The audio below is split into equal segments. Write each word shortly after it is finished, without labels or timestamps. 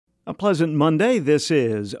A pleasant Monday. This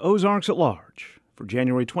is Ozarks at Large for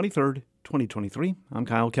January 23rd, 2023. I'm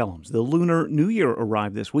Kyle Kellums. The Lunar New Year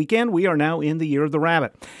arrived this weekend. We are now in the Year of the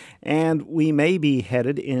Rabbit, and we may be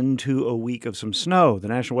headed into a week of some snow. The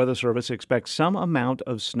National Weather Service expects some amount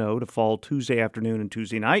of snow to fall Tuesday afternoon and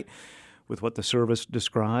Tuesday night, with what the service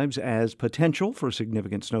describes as potential for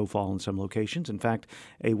significant snowfall in some locations. In fact,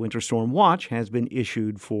 a winter storm watch has been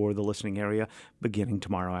issued for the listening area beginning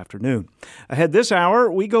tomorrow afternoon. Ahead this hour,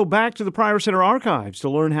 we go back to the Pryor Center archives to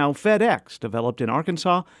learn how FedEx developed in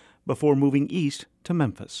Arkansas before moving east to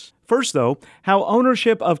Memphis. First, though, how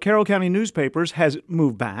ownership of Carroll County newspapers has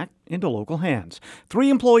moved back into local hands. 3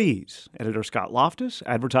 employees, editor Scott Loftus,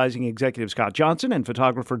 advertising executive Scott Johnson, and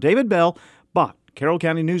photographer David Bell, bought Carroll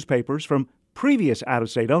County newspapers from previous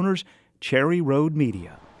out-of-state owners, CherryRoad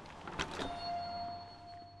Media.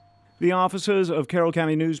 The offices of Carroll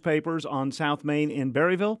County newspapers on South Main in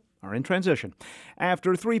Berryville are in transition.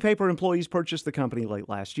 After 3 paper employees purchased the company late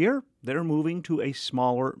last year, they're moving to a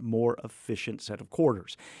smaller, more efficient set of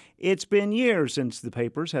quarters. It's been years since the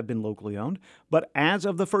papers have been locally owned, but as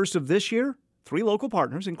of the first of this year, 3 local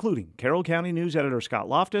partners, including Carroll County news editor Scott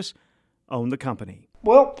Loftus, own the company.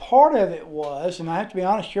 Well, part of it was, and I have to be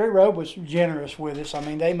honest, CherryRoad was generous with us. I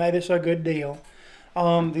mean, they made us a good deal.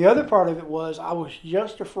 The other part of it was I was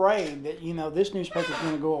just afraid that, this newspaper is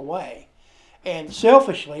going to go away. And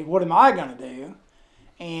selfishly, what am I going to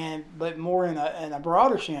do? But more in a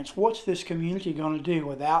broader sense, what's this community going to do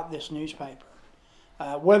without this newspaper?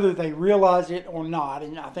 Whether they realize it or not,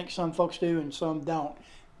 and I think some folks do and some don't,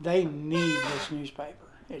 they need this newspaper.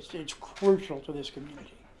 It's crucial to this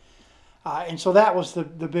community. And so that was the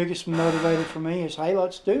biggest motivator for me is, hey,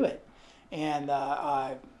 let's do it. And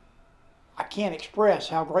I can't express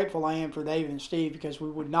how grateful I am for David and Steve because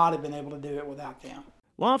we would not have been able to do it without them.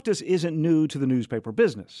 Loftus isn't new to the newspaper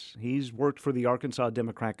business. He's worked for the Arkansas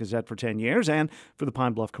Democrat-Gazette for 10 years and for the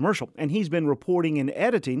Pine Bluff Commercial. And he's been reporting and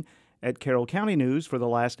editing at Carroll County News for the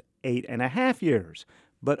last 8.5 years.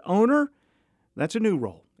 But owner, that's a new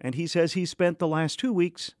role. And he says he spent the last 2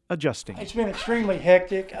 weeks adjusting. It's been extremely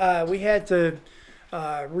hectic. We had to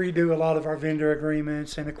redo a lot of our vendor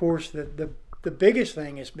agreements. And, of course, the biggest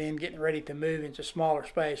thing has been getting ready to move into smaller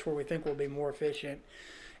space where we think we'll be more efficient.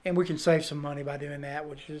 And we can save some money by doing that,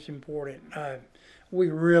 which is important. We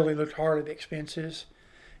really looked hard at expenses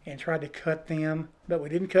and tried to cut them, but we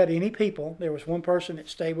didn't cut any people. There was one person that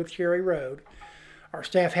stayed with CherryRoad. Our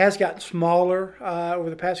staff has gotten smaller over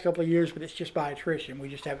the past couple of years, but it's just by attrition. We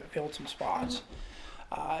just haven't filled some spots.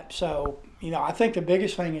 So, I think the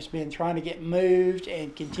biggest thing has been trying to get moved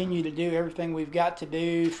and continue to do everything we've got to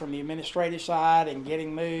do from the administrative side and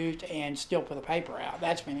getting moved and still put the paper out.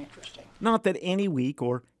 That's been interesting. Not that any week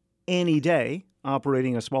or any day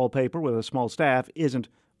operating a small paper with a small staff isn't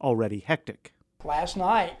already hectic. Last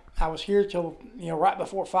night, I was here till, right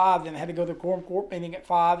before 5, then I had to go to the Quorum Court meeting at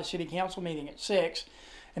 5, the City Council meeting at 6,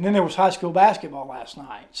 and then there was high school basketball last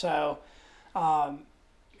night. So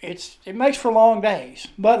it makes for long days.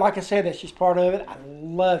 But like I said, that's just part of it. I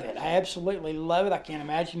love it. I absolutely love it. I can't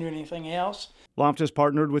imagine doing anything else. Loftus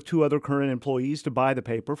partnered with 2 other current employees to buy the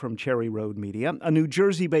paper from CherryRoad Media, a New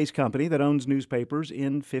Jersey-based company that owns newspapers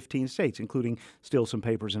in 15 states, including still some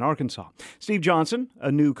papers in Arkansas. Steve Johnson, a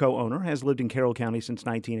new co-owner, has lived in Carroll County since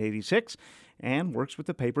 1986 and works with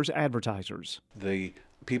the paper's advertisers. The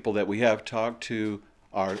people that we have talked to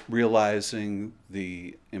are realizing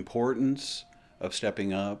the importance of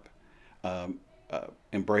stepping up,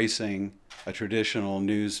 embracing a traditional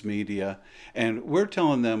news media, and we're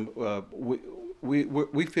telling them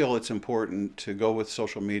we feel it's important to go with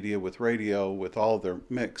social media, with radio, with all of their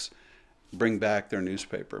mix, bring back their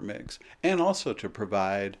newspaper mix, and also to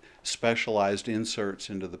provide specialized inserts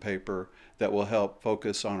into the paper that will help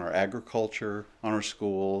focus on our agriculture, on our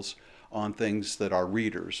schools, on things that our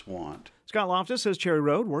readers want. Scott Loftus says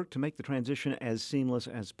CherryRoad worked to make the transition as seamless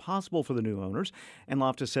as possible for the new owners, and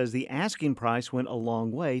Loftus says the asking price went a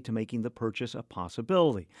long way to making the purchase a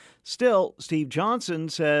possibility. Still, Steve Johnson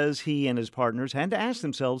says he and his partners had to ask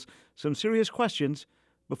themselves some serious questions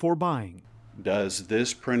before buying. Does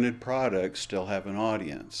this printed product still have an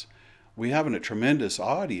audience? We have a tremendous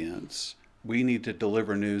audience. We need to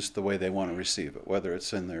deliver news the way they want to receive it, whether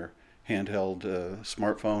it's in their handheld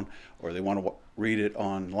smartphone or they want to read it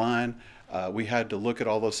online. We had to look at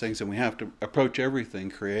all those things, and we have to approach everything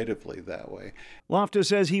creatively that way. Loftus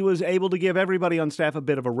says he was able to give everybody on staff a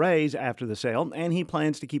bit of a raise after the sale, and he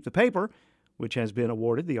plans to keep the paper, which has been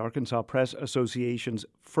awarded the Arkansas Press Association's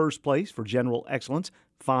first place for general excellence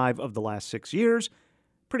 5 of the last 6 years,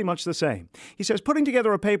 pretty much the same. He says putting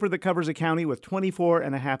together a paper that covers a county with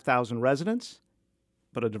 24,500 residents,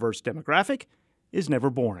 but a diverse demographic, is never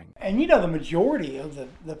boring. And the majority of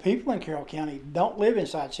the people in Carroll County don't live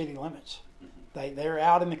inside city limits. They're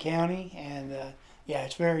out in the county, and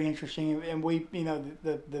it's very interesting. And we,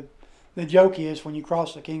 the joke is when you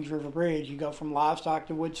cross the Kings River Bridge, you go from livestock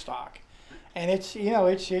to woodstock, and it's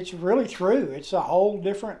really true. It's a whole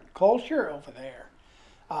different culture over there,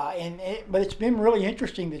 but it's been really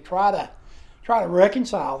interesting to try to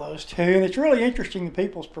reconcile those two, and it's really interesting the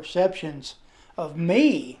people's perceptions of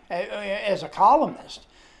me as a columnist.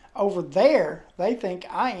 Over there, they think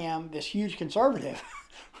I am this huge conservative.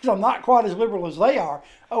 I'm not quite as liberal as they are.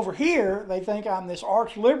 Over here, they think I'm this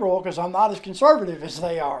arch liberal because I'm not as conservative as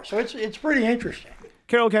they are. So it's pretty interesting.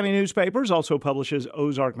 Carroll County Newspapers also publishes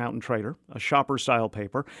Ozark Mountain Trader, a shopper-style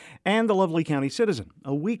paper, and the Lovely County Citizen,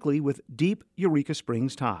 a weekly with deep Eureka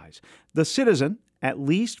Springs ties. The Citizen, at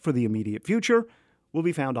least for the immediate future, will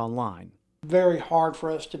be found online. Very hard for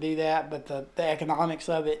us to do that, but the economics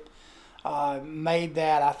of it made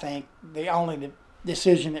that, I think, the only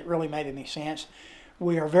decision that really made any sense.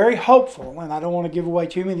 We are very hopeful, and I don't want to give away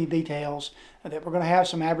too many details, that we're going to have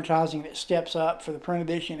some advertising that steps up for the print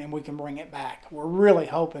edition and we can bring it back. We're really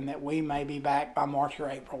hoping that we may be back by March or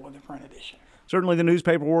April with the print edition. Certainly the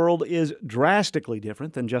newspaper world is drastically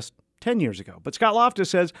different than just 10 years ago. But Scott Loftus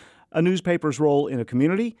says a newspaper's role in a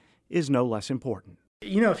community is no less important.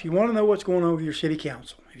 If you want to know what's going on with your city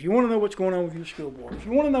council, if you want to know what's going on with your school board, if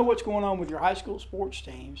you want to know what's going on with your high school sports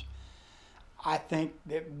teams, I think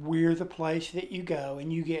that we're the place that you go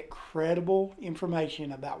and you get credible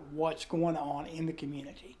information about what's going on in the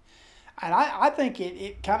community. And I think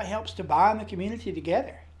it kind of helps to bind the community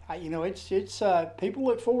together. It's people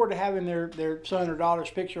look forward to having their son or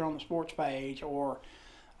daughter's picture on the sports page, or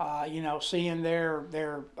seeing their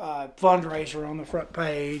fundraiser on the front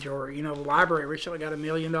page, or the library recently got $1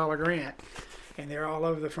 million grant, and they're all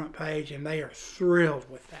over the front page, and they are thrilled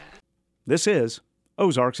with that. This is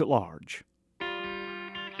Ozarks at Large.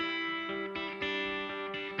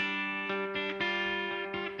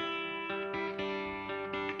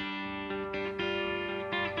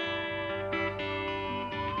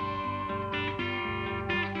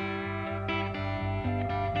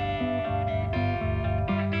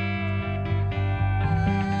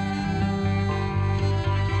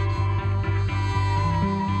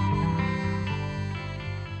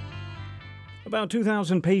 About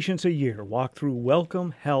 2,000 patients a year walk through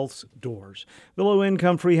WelcomeHealth's doors. The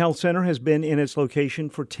low-income free health center has been in its location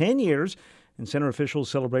for 10 years, and center officials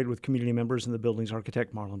celebrated with community members and the building's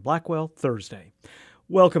architect Marlon Blackwell Thursday.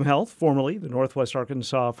 WelcomeHealth, formerly the Northwest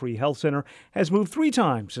Arkansas Free Health Center, has moved 3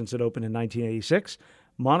 times since it opened in 1986.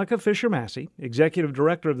 Monica Fisher-Massey, executive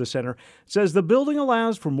director of the center, says the building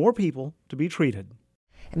allows for more people to be treated.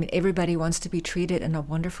 Everybody wants to be treated in a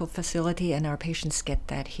wonderful facility, and our patients get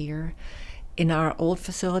that here. In our old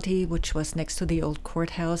facility, which was next to the old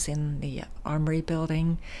courthouse in the Armory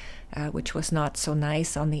building, which was not so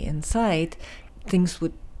nice on the inside, things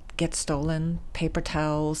would get stolen, paper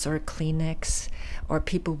towels or Kleenex, or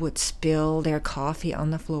people would spill their coffee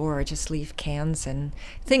on the floor or just leave cans and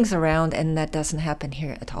things around, and that doesn't happen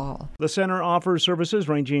here at all. The center offers services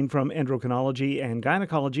ranging from endocrinology and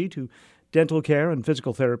gynecology to dental care and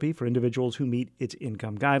physical therapy for individuals who meet its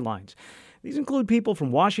income guidelines. These include people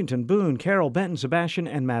from Washington, Boone, Carroll, Benton, Sebastian,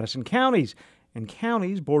 and Madison counties, and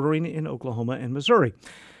counties bordering in Oklahoma and Missouri.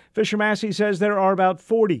 Fisher-Massey says there are about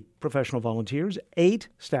 40 professional volunteers, 8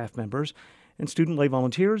 staff members, and student lay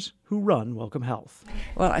volunteers who run WelcomeHealth.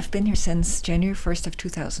 Well, I've been here since January 1st of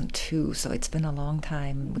 2002, so it's been a long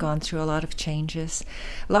time. Gone through a lot of changes,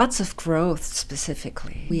 lots of growth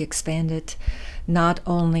specifically. We expanded not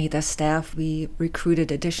only the staff, we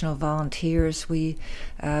recruited additional volunteers, we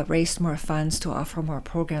raised more funds to offer more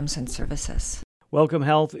programs and services.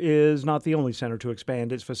 WelcomeHealth is not the only center to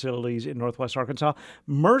expand its facilities in Northwest Arkansas.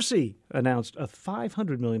 Mercy announced a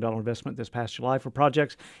 $500 million investment this past July for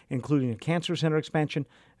projects including a cancer center expansion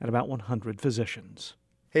and about 100 physicians.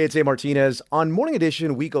 Hey, it's A. Martinez. On Morning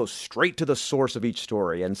Edition, we go straight to the source of each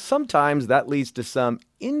story, and sometimes that leads to some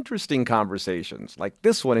interesting conversations, like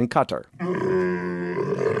this one in Qatar.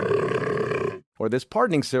 Or this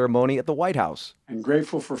pardoning ceremony at the White House. And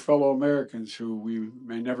grateful for fellow Americans who we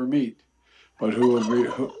may never meet. But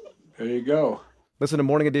there you go. Listen to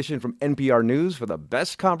Morning Edition from NPR News for the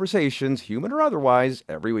best conversations, human or otherwise,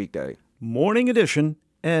 every weekday. Morning Edition,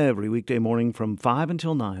 every weekday morning from 5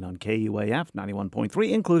 until 9 on KUAF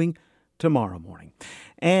 91.3, including tomorrow morning.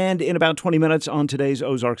 And in about 20 minutes on today's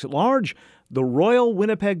Ozarks at Large, the Royal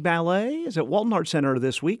Winnipeg Ballet is at Walton Art Center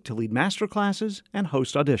this week to lead master classes and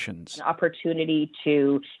host auditions. An opportunity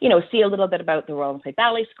to, see a little bit about the Royal Winnipeg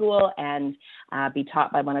Ballet School and be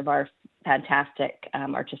taught by one of our fantastic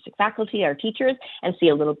artistic faculty, our teachers, and see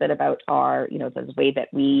a little bit about our, the way that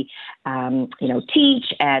we, teach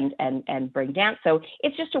and bring dance. So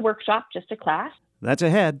it's just a workshop, just a class. That's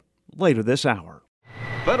ahead later this hour.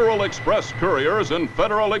 Federal Express couriers and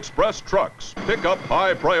Federal Express trucks pick up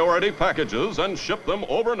high-priority packages and ship them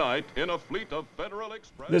overnight in a fleet of Federal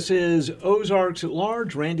Express. This is Ozarks at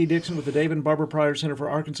Large. Randy Dixon with the David and Barbara Pryor Center for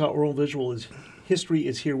Arkansas Oral Visual History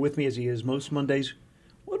is here with me, as he is most Mondays.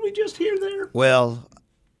 What did we just hear there? Well,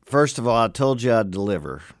 first of all, I told you I'd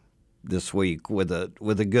deliver this week with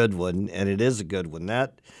a good one, and it is a good one.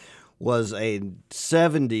 That was a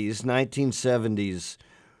 1970s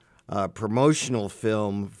promotional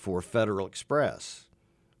film for Federal Express,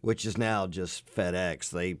 which is now just FedEx.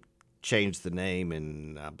 They changed the name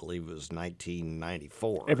in, I believe it was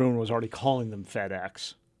 1994. Everyone was already calling them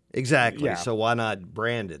FedEx. Exactly. Yeah. So why not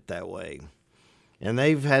brand it that way? And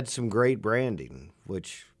they've had some great branding,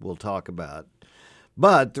 which we'll talk about.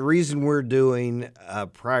 But the reason we're doing a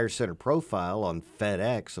Pryor Center profile on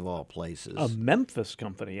FedEx, of all places. A Memphis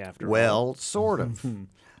company, after all. Well, sort of.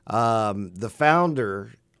 The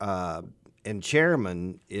founder and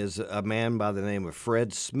chairman is a man by the name of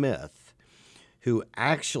Fred Smith, who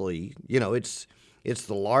actually, it's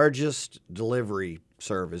the largest delivery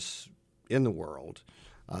service in the world,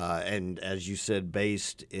 and as you said,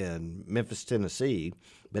 based in Memphis, Tennessee,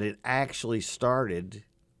 but it actually started,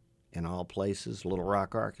 in all places, Little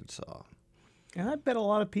Rock, Arkansas. And I bet a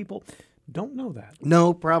lot of people don't know that.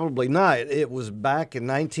 No, probably not. It was back in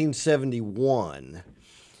 1971.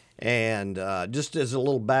 And just as a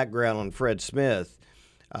little background on Fred Smith,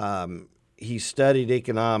 he studied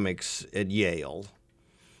economics at Yale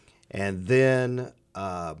and then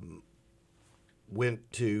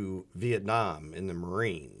went to Vietnam in the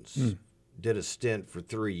Marines, did a stint for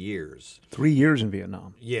 3 years. 3 years in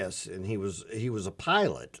Vietnam. Yes, and he was a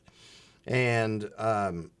pilot. And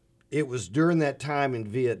it was during that time in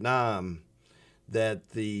Vietnam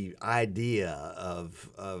that the idea of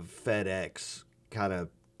FedEx kind of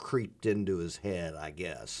creeped into his head, I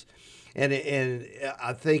guess. And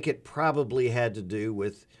I think it probably had to do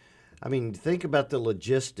with, think about the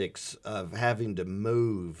logistics of having to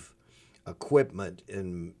move equipment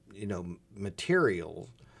and, material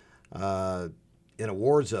in a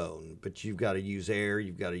war zone, but you've got to use air,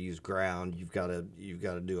 you've got to use ground, you've got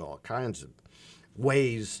to do all kinds of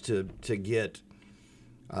ways to get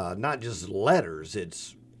not just letters,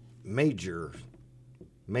 it's major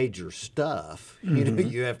stuff,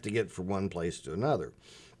 you have to get from one place to another.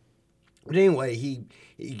 But anyway, he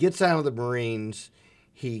gets out of the Marines,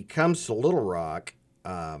 he comes to Little Rock,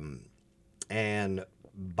 and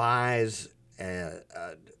buys an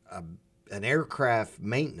aircraft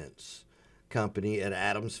maintenance company at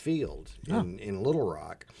Adams Field in Little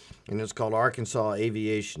Rock, and it's called Arkansas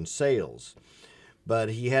Aviation Sales. But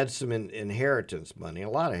he had some inheritance money, a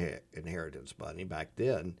lot of inheritance money back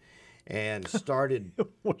then, and started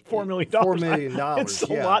 $4 million. $4 million. It's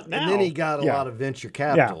a lot now. And then he got a lot of venture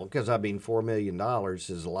capital because $4 million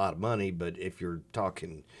is a lot of money. But if you're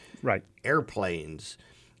talking airplanes,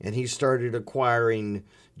 and he started acquiring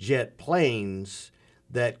jet planes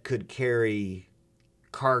that could carry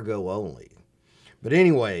cargo only. But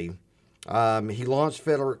anyway, he launched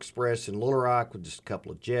Federal Express in Little Rock with just a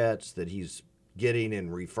couple of jets that he's getting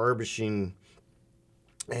and refurbishing.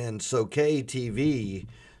 And so KTV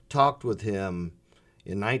talked with him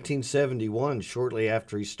in 1971, shortly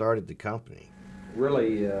after he started the company.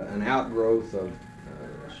 Really an outgrowth of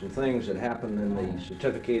some things that happened in the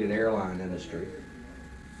certificated airline industry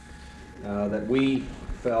that we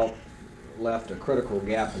felt left a critical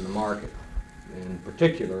gap in the market. In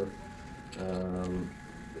particular,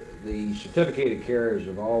 the certificated carriers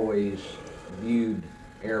have always viewed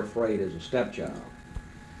air freight as a stepchild.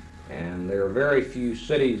 And there are very few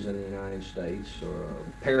cities in the United States, or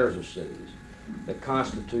pairs of cities, that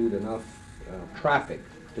constitute enough traffic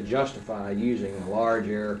to justify using a large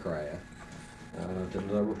aircraft to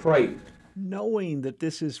deliver freight. Knowing that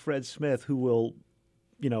this is Fred Smith, who will,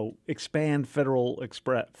 expand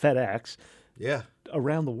FedEx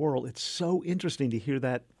around the world, it's so interesting to hear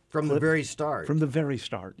that. From the very start. From the very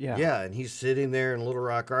start, yeah. Yeah, and he's sitting there in Little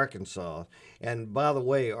Rock, Arkansas. And by the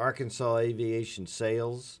way, Arkansas Aviation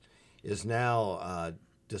Sales is now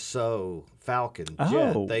Dassault Falcon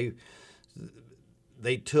jet.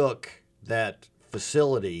 They took that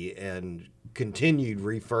facility and continued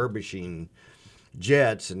refurbishing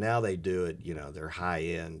jets, and now they do it, they're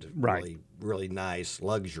high-end, Right. really, really nice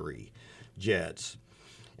luxury jets.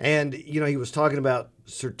 And, he was talking about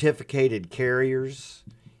certificated carriers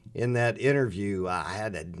in that interview. I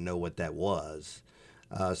had to know what that was,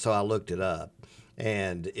 so I looked it up,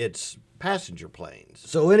 and it's passenger planes.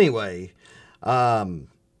 So anyway,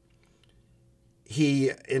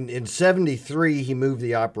 he in 73 he moved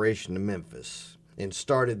the operation to Memphis and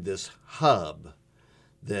started this hub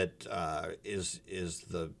that is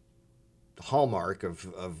the hallmark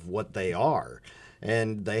of what they are.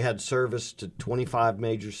 And they had service to 25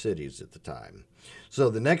 major cities at the time.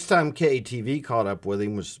 So the next time KATV caught up with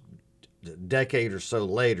him was a decade or so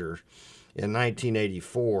later in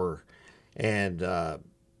 1984, and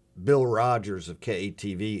Bill Rogers of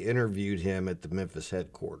KATV interviewed him at the Memphis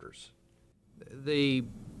headquarters. The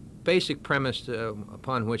basic premise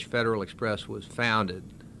upon which Federal Express was founded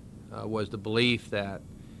was the belief that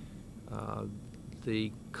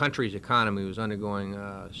the country's economy was undergoing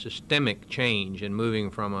a systemic change and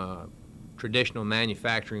moving from a traditional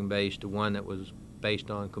manufacturing base to one that was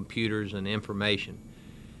based on computers and information,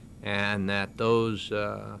 and that those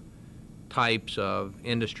types of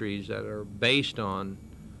industries that are based on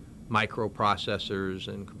microprocessors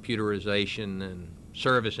and computerization and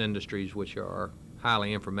service industries, which are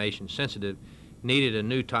highly information sensitive, needed a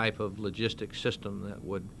new type of logistics system that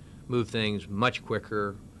would move things much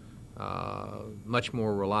quicker, much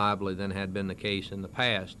more reliably than had been the case in the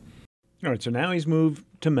past. All right, so now he's moved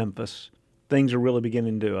to Memphis. Things are really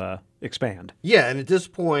beginning to expand. Yeah, and at this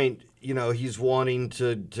point, he's wanting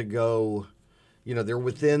to go, they're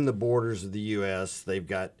within the borders of the U.S. They've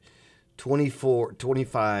got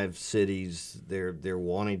 25 cities. They're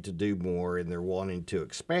wanting to do more, and they're wanting to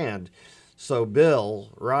expand. So Bill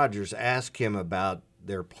Rogers asked him about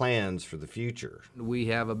their plans for the future. We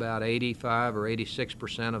have about 85 or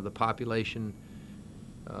 86% of the population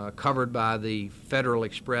covered by the Federal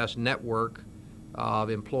Express network of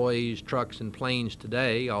employees, trucks, and planes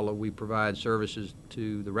today, although we provide services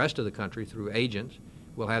to the rest of the country through agents.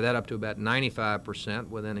 We'll have that up to about 95%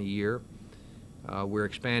 within a year. We're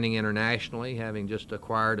expanding internationally, having just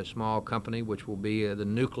acquired a small company which will be the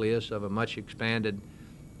nucleus of a much expanded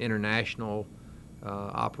international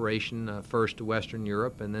operation, first to Western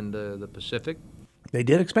Europe and then to the Pacific. They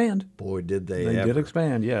did expand. Boy, did they They ever. did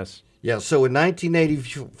expand, yes. Yeah, so in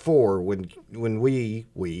 1984, when we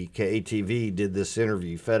KATV did this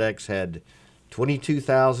interview, FedEx had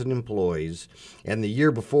 22,000 employees, and the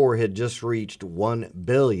year before had just reached $1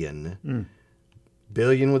 billion,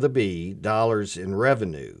 billion with a B, dollars in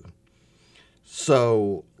revenue.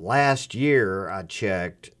 So last year I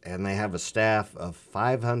checked, and they have a staff of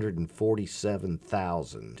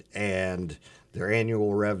 547,000, and their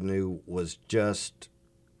annual revenue was just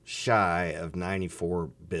shy of $94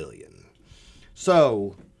 billion.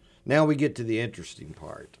 So now we get to the interesting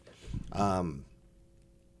part.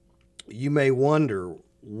 You may wonder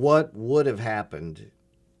what would have happened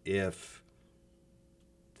if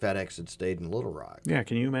FedEx had stayed in Little Rock. Yeah,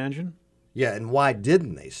 can you imagine? Yeah, and why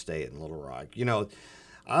didn't they stay in Little Rock? I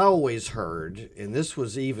always heard, and this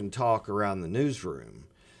was even talk around the newsroom,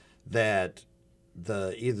 that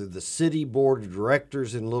either the city board of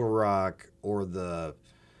directors in Little Rock or the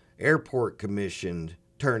airport commission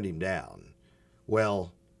turned him down.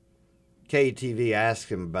 Well, KATV asked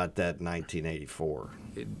him about that in 1984.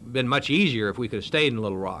 It'd been much easier if we could have stayed in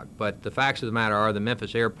Little Rock, but the facts of the matter are the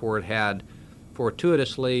Memphis airport had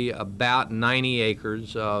fortuitously about 90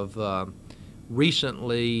 acres of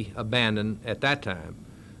recently abandoned, at that time,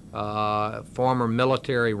 former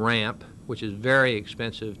military ramp, which is very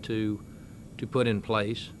expensive to put in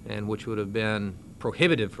place and which would have been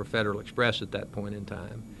prohibitive for Federal Express at that point in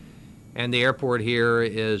time. And the airport here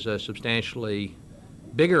is a substantially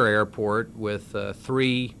bigger airport with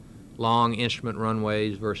 3 long instrument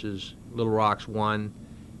runways versus Little Rock's 1.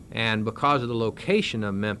 And because of the location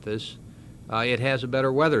of Memphis, it has a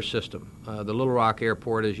better weather system. The Little Rock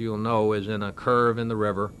Airport, as you'll know, is in a curve in the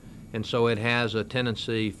river, and so it has a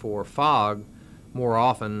tendency for fog more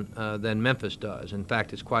often than Memphis does. In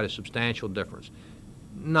fact, it's quite a substantial difference.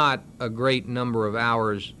 Not a great number of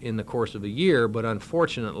hours in the course of a year, but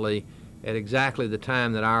unfortunately, at exactly the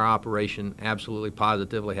time that our operation absolutely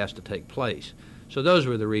positively has to take place. So those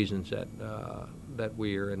were the reasons that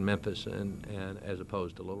we are in Memphis and as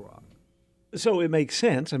opposed to Little Rock. So it makes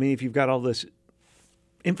sense. I mean, if you've got all this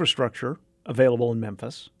infrastructure available in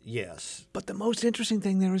Memphis. Yes. But the most interesting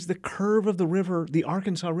thing there is the curve of the river, the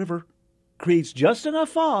Arkansas River, creates just enough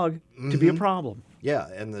fog to be a problem. Yeah,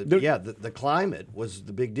 and the climate was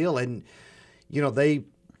the big deal. And,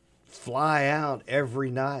 fly out every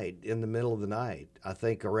night in the middle of the night. I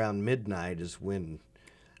think around midnight is when,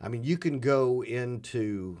 I mean, you can go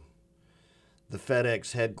into the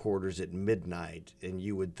FedEx headquarters at midnight and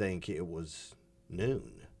you would think it was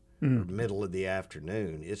noon or middle of the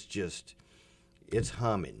afternoon. It's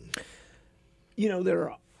humming. You know,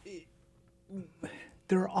 there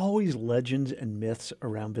are always legends and myths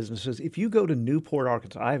around businesses. If you go to Newport,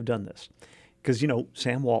 Arkansas, I have done this because, you know,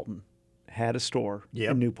 Sam Walton had a store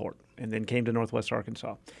in Newport and then came to Northwest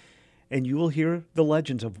Arkansas. And you will hear the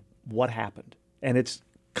legends of what happened. And it's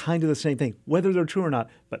kind of the same thing, whether they're true or not.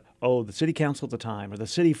 But, the city council at the time or the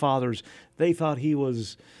city fathers, they thought he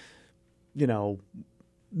was, you know,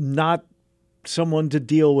 not someone to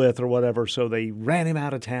deal with or whatever, so they ran him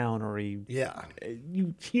out of town or he... Yeah.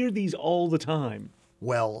 You hear these all the time.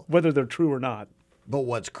 Well... whether they're true or not. But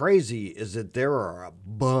what's crazy is that there are a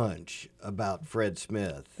bunch about Fred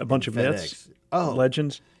Smith. A bunch of FedEx. myths?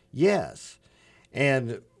 Legends? Yes.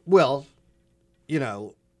 And, well, you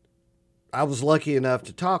know, I was lucky enough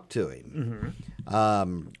to talk to him.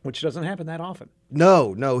 Which doesn't happen that often.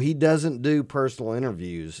 No, he doesn't do personal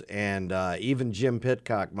interviews. And even Jim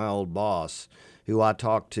Pitcock, my old boss, who I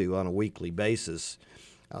talk to on a weekly basis,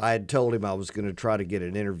 I had told him I was going to try to get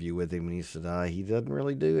an interview with him, and he said, he doesn't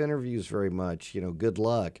really do interviews very much, you know, good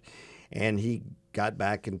luck. And he got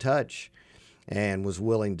back in touch and was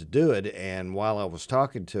willing to do it. And while I was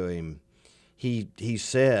talking to him, he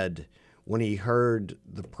said when he heard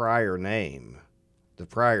the Pryor name, the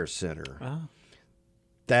Pryor Center,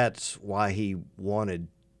 that's why he wanted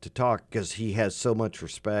to talk, because he has so much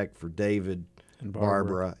respect for David and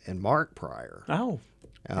Barbara and Mark Pryor.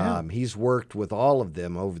 He's worked with all of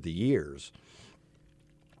them over the years.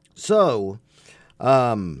 So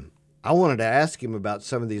I wanted to ask him about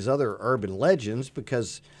some of these other urban legends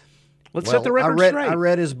because set the record straight. I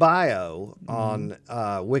read his bio on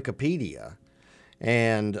Wikipedia,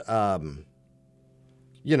 and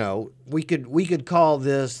you know, we could call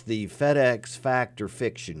this the FedEx Fact or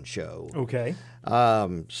Fiction Show. Okay.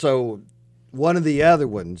 So one of the other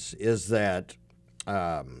ones is that,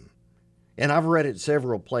 and I've read it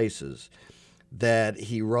several places, that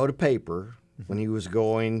he wrote a paper when he was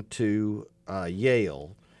going to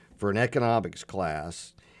Yale for an economics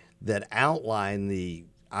class that outlined the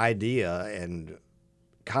idea and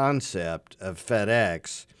concept of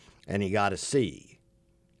FedEx, and he got a C.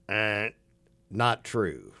 Not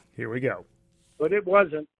true. Here we go. But it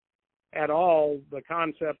wasn't at all the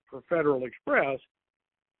concept for Federal Express.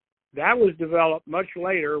 That was developed much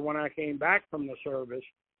later when I came back from the service.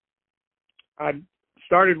 I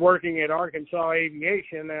started working at Arkansas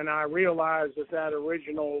Aviation, and I realized that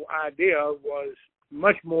original idea was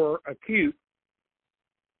much more acute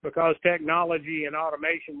because technology and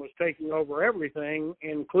automation was taking over everything,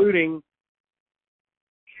 including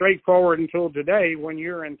straightforward until today, when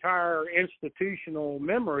your entire institutional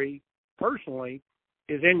memory personally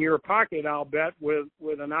is in your pocket, I'll bet, with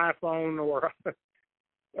an iPhone or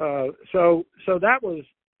so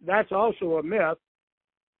that's also a myth.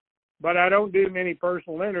 But I don't do many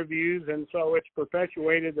personal interviews, and so it's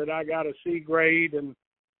perpetuated that I got a C grade and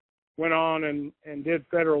went on and did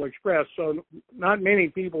Federal Express. So not many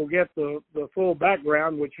people get the full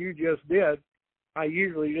background, which you just did. I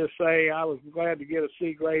usually just say I was glad to get a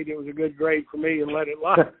C grade. It was a good grade for me, and let it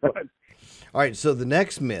lie. All right, so the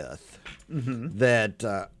next myth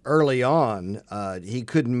that early on he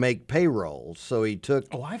couldn't make payroll, so he took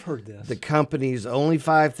I've heard this. The company's only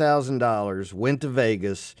 $5,000, went to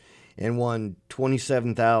Vegas, and won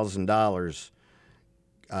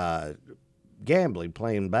 $27,000 gambling,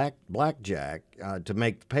 playing blackjack to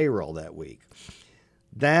make the payroll that week.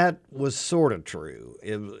 That was sort of true.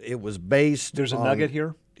 It was based There's a on, nugget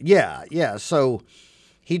here? Yeah. So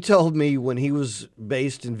he told me when he was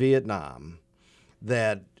based in Vietnam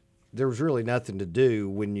that there was really nothing to do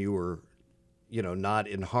when you were, you know, not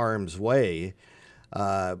in harm's way,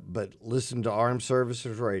 but listen to Armed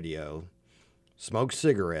Services Radio, smoke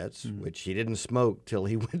cigarettes, which he didn't smoke till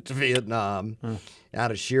he went to Vietnam,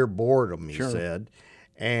 out of sheer boredom, he said,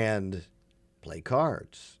 and play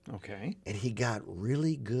cards. Okay. And he got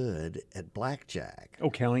really good at blackjack.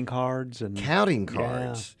 Counting cards.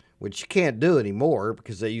 Which you can't do anymore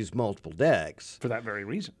because they use multiple decks. For that very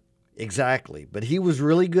reason. Exactly. But he was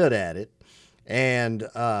really good at it, and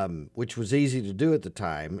which was easy to do at the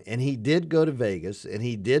time. And he did go to Vegas, and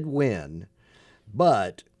he did win.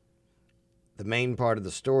 But the main part of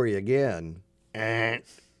the story, again,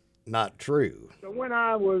 not true. So when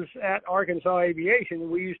I was at Arkansas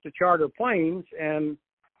Aviation, we used to charter planes, and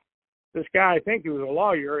this guy, I think he was a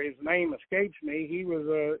lawyer. His name escapes me. He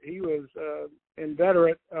was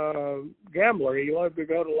inveterate gambler. He loved to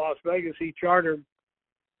go to Las Vegas. He chartered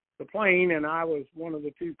the plane, and I was one of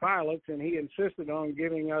the two pilots, and he insisted on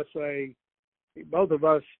giving us both of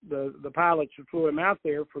us, the pilots who flew him out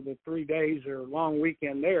there for the 3 days or long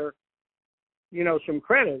weekend there, some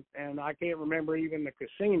credit. And I can't remember even the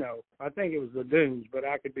casino. I think it was the Dunes, but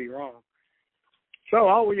I could be wrong. So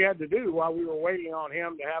all we had to do while we were waiting on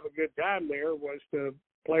him to have a good time there was to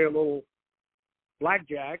play a little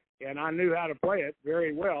blackjack, and I knew how to play it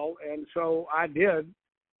very well. And so I did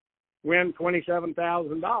win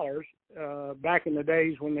 $27,000 back in the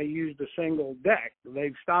days when they used a single deck.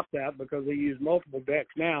 They've stopped that because they use multiple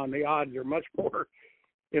decks now, and the odds are much more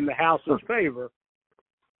in the house's favor.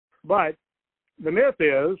 But the myth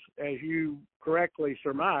is, as you correctly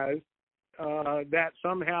surmised, that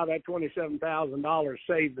somehow that $27,000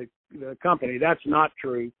 saved the company. That's not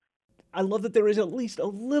true. I love that there is at least a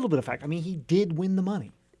little bit of fact. I mean, he did win the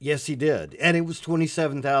money. Yes, he did. And it was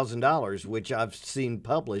 $27,000, which I've seen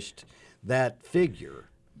published that figure.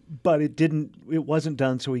 But it wasn't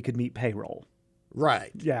done so he could meet payroll.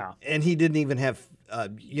 Right. Yeah. And he didn't even have,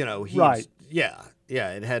 right. Yeah. Yeah.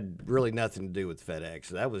 It had really nothing to do with FedEx.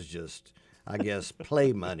 That was just, I guess,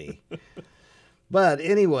 play money. But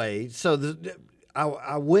anyway, so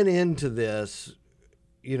I went into this,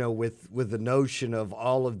 with the notion of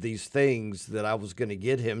all of these things that I was going to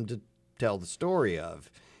get him to tell the story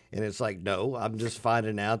of. And it's like, no, I'm just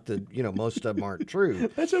finding out that, most of them aren't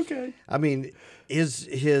true. That's okay. I mean,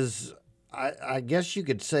 I guess you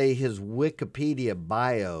could say his Wikipedia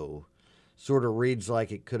bio sort of reads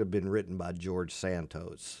like it could have been written by George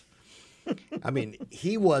Santos. I mean,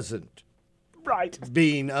 he wasn't right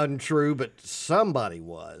being untrue, but somebody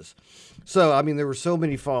was. So, I mean, there were so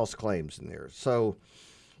many false claims in there. So,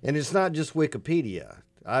 and it's not just Wikipedia.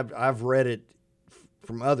 I've read it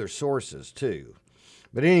from other sources too.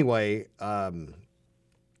 But anyway,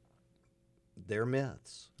 they're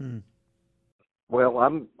myths. Well,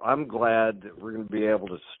 I'm glad that we're going to be able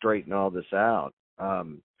to straighten all this out. All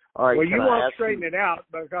right. Well, you won't straighten it out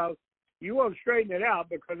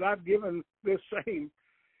because I've given this same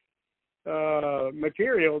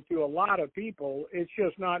material to a lot of people. It's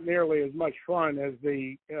just not nearly as much fun as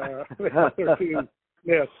the other two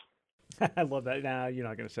myths. I love that. Now you're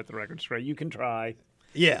not going to set the record straight. You can try.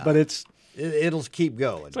 Yeah, but it'll keep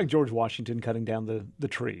going. It's like George Washington cutting down the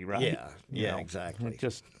tree, right? Yeah, exactly.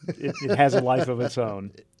 It has a life of its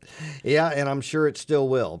own. Yeah, and I'm sure it still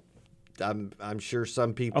will. I'm sure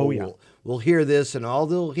some people will hear this, and all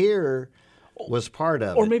they'll hear was part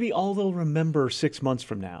of it. Or maybe all they'll remember 6 months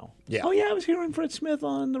from now. Yeah. Oh, yeah, I was hearing Fred Smith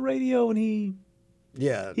on the radio, and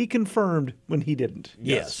he confirmed when he didn't.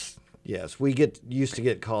 Yes. We used to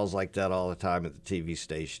get calls like that all the time at the TV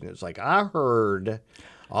station. It's like, I heard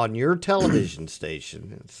on your television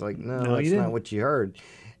station. It's like, no, that's not what you heard.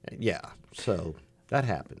 Yeah, so that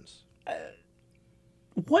happens.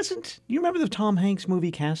 You remember the Tom Hanks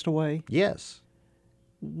movie Castaway? Yes.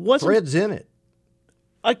 Fred's in it.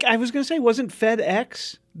 I was going to say, wasn't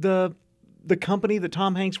FedEx the company that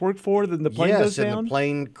Tom Hanks worked for? Then the plane goes down? Yes, and the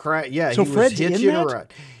plane crashed. Yeah, so he Fred's was hitching in that?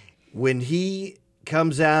 around. When he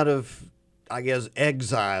comes out of, I guess,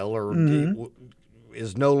 exile or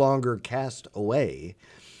is no longer cast away,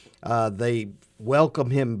 they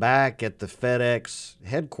welcome him back at the FedEx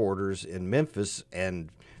headquarters in Memphis, and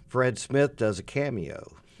Fred Smith does a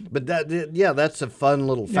cameo. But that's a fun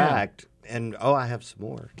little fact. And I have some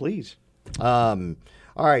more. Please. All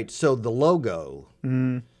right, so the logo.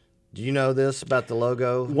 Do you know this about the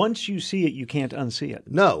logo? Once you see it, you can't unsee it.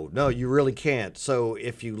 No, you really can't. So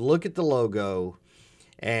if you look at the logo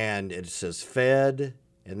and it says Fed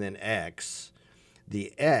and then X,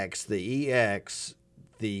 the X, the EX,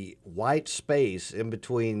 the white space in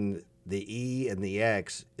between the E and the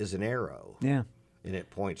X is an arrow. Yeah. And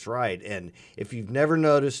it points right. And if you've never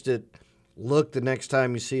noticed it, look the next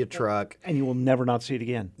time you see a truck. And you will never not see it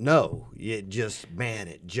again. No, it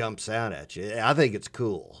jumps out at you. I think it's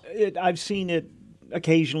cool. I've seen it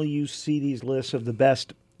occasionally. You see these lists of the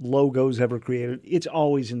best logos ever created. It's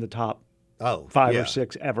always in the top 5 or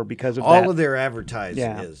 6 ever because of all of their advertising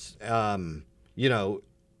is.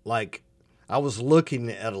 Like I was looking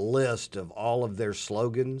at a list of all of their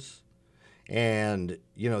slogans, and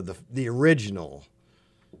the original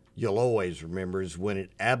you'll always remember is when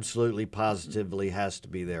it absolutely positively has to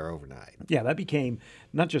be there overnight. Yeah, that became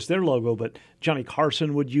not just their logo, but Johnny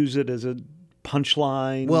Carson would use it as a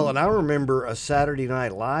punchline. Well, and I remember a Saturday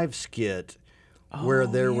Night Live skit where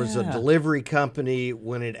there was a delivery company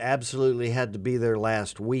when it absolutely had to be there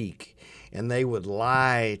last week, and they would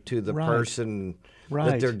lie to the person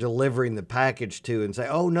that they're delivering the package to and say,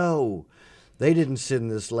 oh, no, they didn't send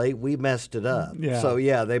this late. We messed it up. Yeah. So,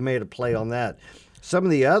 yeah, they made a play on that. Some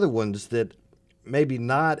of the other ones that maybe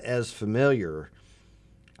not as familiar,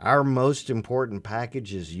 Our Most Important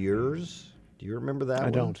Package Is Yours. Do you remember that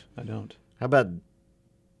one? I don't. How about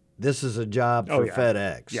This Is a Job for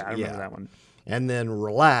FedEx? Yeah, I remember that one. And then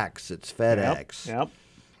Relax, it's FedEx. Yep.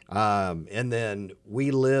 And then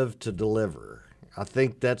We Live to Deliver. I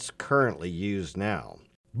think that's currently used now.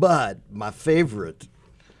 But my favorite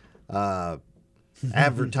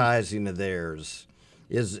advertising of theirs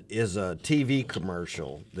is a TV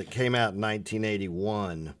commercial that came out in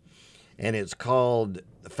 1981, and it's called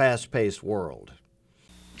The Fast-Paced World.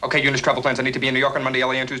 Okay, units, travel plans. I need to be in New York on Monday,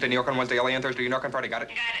 LA on Tuesday, New York on Wednesday, LA on Thursday, New York on Friday. Got it?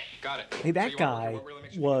 Got it. Hey, that guy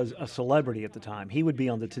was a celebrity at the time. He would be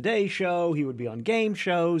on the Today Show. He would be on game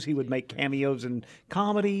shows. He would make cameos in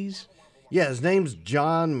comedies. Yeah, his name's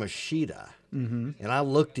John Machida, and I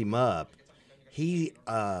looked him up. He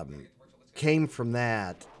came from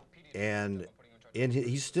that, and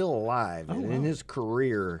he's still alive. Oh, and wow. in his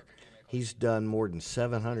career, he's done more than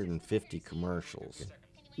 750 commercials.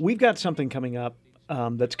 We've got something coming up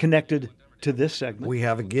that's connected to this segment. We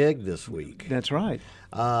have a gig this week. That's right.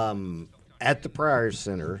 At the Pryor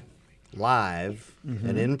Center, live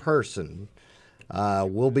and in person.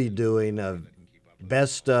 We'll be doing a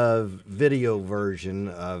best of video version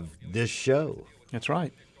of this show. That's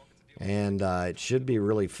right. And it should be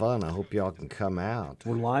really fun. I hope y'all can come out.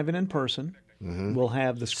 We're live and in person. We'll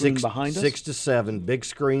have the screen behind us. 6 to 7, big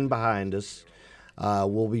screen behind us.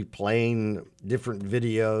 We'll be playing different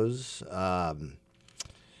videos.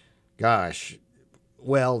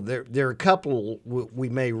 Well, there are a couple we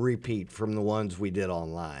may repeat from the ones we did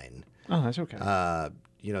online. Oh, that's okay.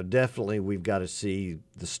 Definitely we've got to see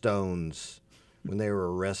the Stones when they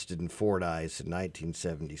were arrested in Fordyce in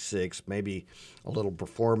 1976. Maybe a little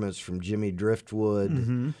performance from Jimmy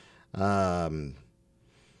Driftwood. Some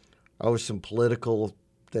political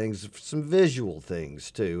things, some visual things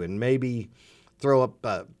too, and maybe throw up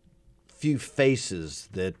a few faces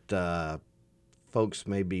that folks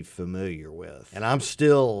may be familiar with. And I'm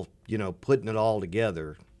still, putting it all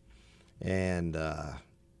together, and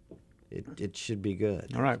it should be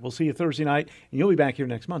good. All right, we'll see you Thursday night, and you'll be back here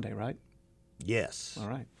next Monday, right? Yes. All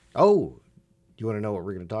right. Oh, you want to know what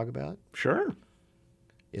we're going to talk about? Sure.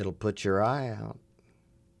 It'll put your eye out.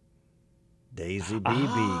 Daisy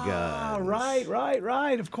BB guns.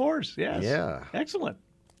 Right. Of course. Yes. Yeah. Excellent.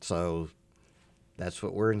 So that's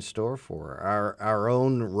what we're in store for. Our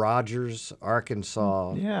own Rogers,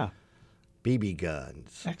 Arkansas BB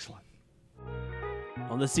guns. Excellent.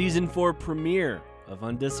 On the Season 4 premiere of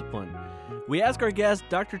Undisciplined, we ask our guest,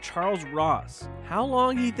 Dr. Charles Ross, how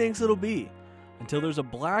long he thinks it'll be until there's a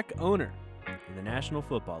black owner in the National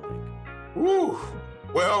Football League. Ooh.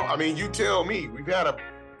 Well, I mean, you tell me. We've had a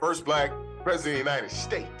first black president of the United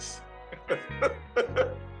States.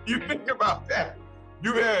 You think about that.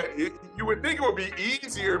 You would think it would be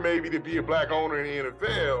easier maybe to be a black owner in the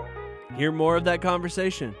NFL. Hear more of that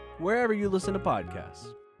conversation wherever you listen to podcasts.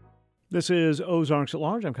 This is Ozarks at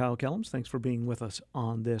Large. I'm Kyle Kellums. Thanks for being with us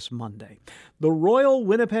on this Monday. The Royal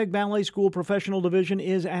Winnipeg Ballet School Professional Division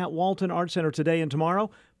is at Walton Art Center today and tomorrow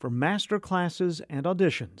for master classes and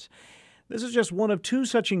auditions. This is just one of 2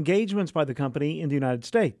 such engagements by the company in the United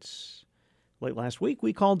States. Late last week,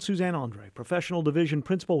 we called Suzanne Andre, professional division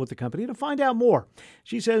principal with the company, to find out more.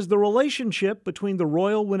 She says the relationship between the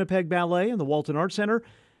Royal Winnipeg Ballet and the Walton Art Center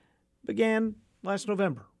began last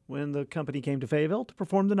November, when the company came to Fayetteville to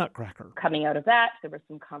perform the Nutcracker. Coming out of that, there were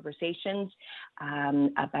some conversations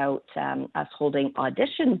about us holding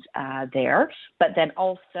auditions there, but then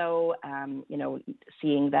also,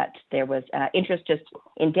 seeing that there was interest just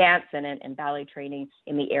in dance and ballet training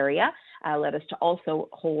in the area, led us to also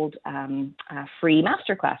hold free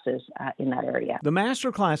master classes in that area. The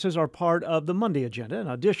master classes are part of the Monday agenda, and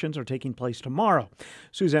auditions are taking place tomorrow.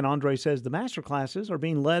 Suzanne Andre says the master classes are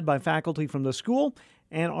being led by faculty from the school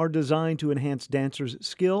and are designed to enhance dancers'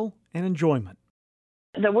 skill and enjoyment.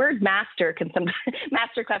 The word master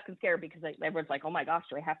class can scare because everyone's like, oh my gosh,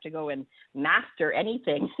 do I have to go and master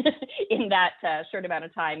anything in that short amount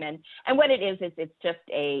of time? And what it is it's just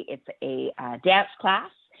a dance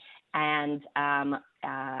class and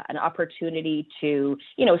an opportunity to,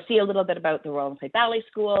 see a little bit about the Royal Winnipeg Ballet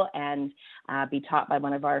School and be taught by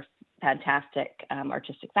one of our fantastic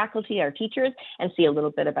artistic faculty, our teachers, and see a little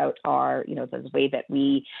bit about our, the way that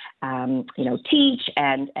we, teach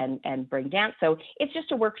and bring dance. So it's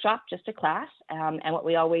just a workshop, just a class. And what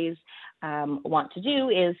we always want to do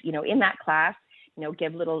is, in that class,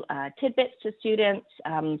 give little tidbits to students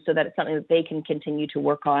so that it's something that they can continue to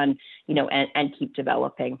work on, and keep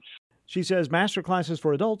developing. She says master classes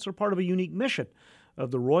for adults are part of a unique mission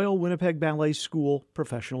of the Royal Winnipeg Ballet School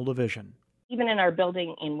Professional Division. Even in our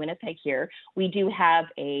building in Winnipeg here, we do have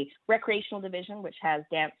a recreational division, which has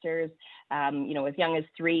dancers, as young as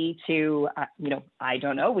 3 to, I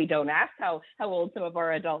don't know. We don't ask how old some of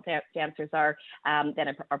our adult dancers are.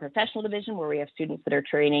 Then our professional division, where we have students that are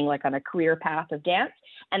training like on a career path of dance,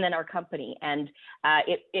 and then our company. And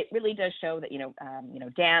it really does show that,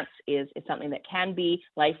 dance is something that can be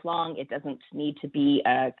lifelong. It doesn't need to be,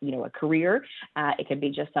 a career. It can be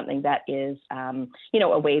just something that is,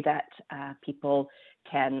 a way that people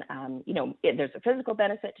can, there's a physical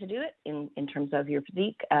benefit to do it in terms of your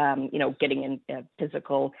physique, getting in a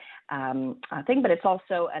physical thing, but it's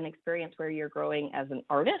also an experience where you're growing as an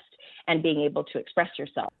artist and being able to express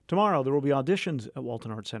yourself. Tomorrow there will be auditions at Walton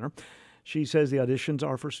Art Center. She says the auditions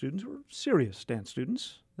are for students who are serious dance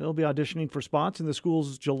students. They'll be auditioning for spots in the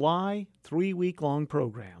school's July 3-week-long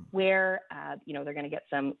program, where they're going to get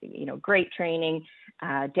some great training,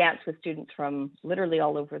 dance with students from literally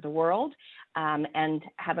all over the world, and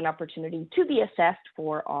have an opportunity to be assessed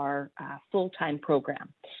for our full-time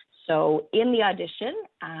program. So in the audition,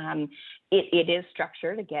 it is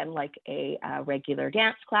structured again like a regular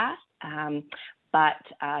dance class. But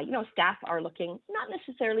staff are looking not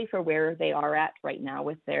necessarily for where they are at right now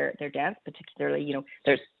with their dance, particularly,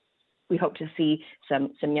 we hope to see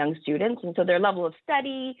some young students. And so their level of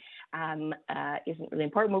study isn't really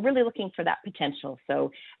important. We're really looking for that potential.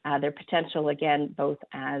 So their potential, again, both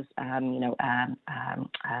as,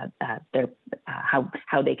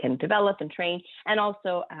 how they can develop and train, and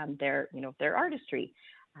also their artistry.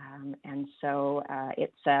 And so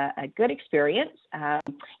it's a good experience,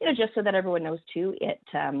 just so that everyone knows too.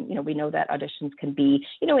 We know that auditions can be,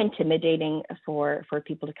 intimidating for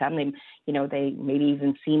people to come. They maybe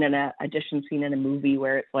even seen an audition scene in a movie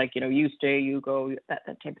where it's like, you stay, you go, that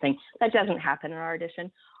type of thing. That doesn't happen in our audition.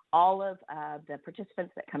 All of the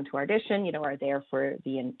participants that come to our audition, are there for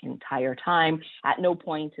the entire time. At no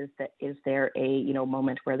point is there a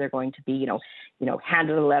moment where they're going to be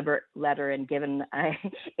handed a letter and given a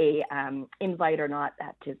invite or not.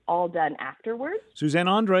 That is all done afterwards. Suzanne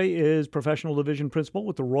Andre is professional division principal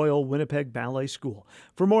with the Royal Winnipeg Ballet School.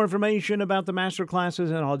 For more information about the master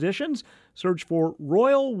classes and auditions, search for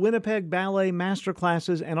Royal Winnipeg Ballet Master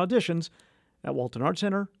Classes and Auditions at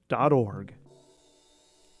waltonartcenter.org.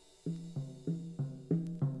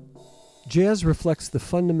 Jazz reflects the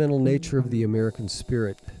fundamental nature of the American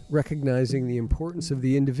spirit, recognizing the importance of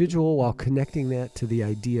the individual while connecting that to the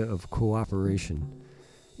idea of cooperation.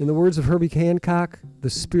 In the words of Herbie Hancock, the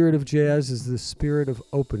spirit of jazz is the spirit of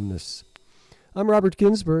openness. I'm Robert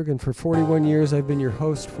Ginsburg, and for 41 years I've been your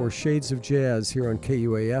host for Shades of Jazz here on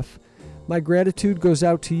KUAF. My gratitude goes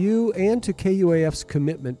out to you and to KUAF's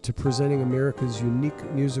commitment to presenting America's unique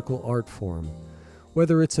musical art form.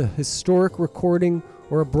 Whether it's a historic recording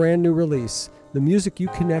or a brand new release, the music you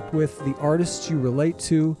connect with, the artists you relate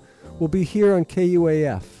to, will be here on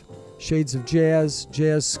KUAF, Shades of Jazz,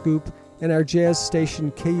 Jazz Scoop, and our jazz station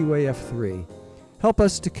KUAF3. Help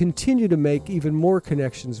us to continue to make even more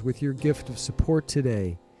connections with your gift of support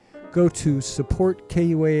today. Go to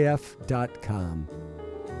supportkuaf.com.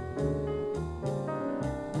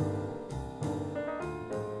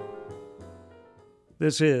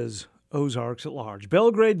 This is Ozarks at Large.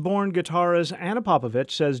 Belgrade-born guitarist Anna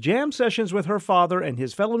Popovich says jam sessions with her father and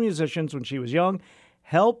his fellow musicians when she was young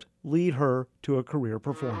helped lead her to a career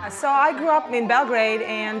performer. So I grew up in Belgrade,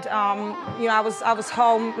 and I was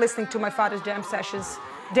home listening to my father's jam sessions.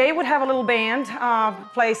 They would have a little band,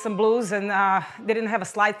 play some blues, and they didn't have a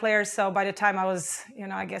slide player. So by the time I was,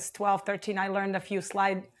 12, 13, I learned a few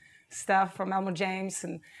slide stuff from Elmo James,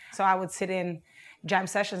 and so I would sit in jam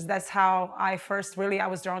sessions. That's how I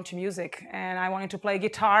was drawn to music, and I wanted to play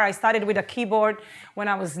guitar. I started with a keyboard when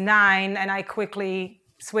I was 9, and I quickly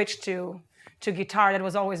switched to guitar. That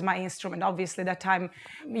was always my instrument. Obviously, that time,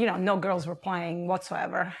 no girls were playing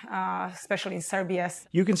whatsoever, especially in Serbia.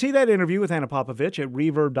 You can see that interview with Anna Popovich at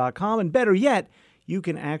reverb.com, and better yet, you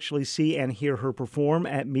can actually see and hear her perform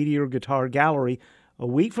at Meteor Guitar Gallery a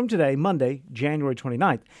week from today, Monday, January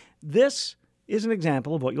 29th. This is an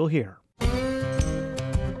example of what you'll hear.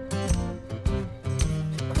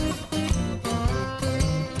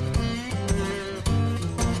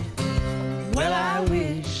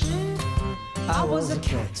 I was a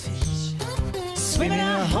catfish, swimming in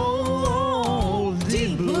a whole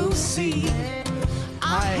deep blue sea.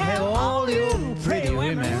 I had all you pretty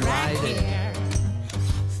women right there,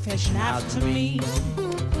 fishing after me.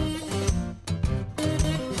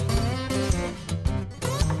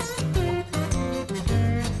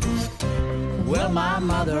 Well, my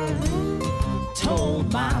mother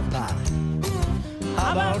told my pa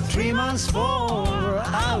about 3 months before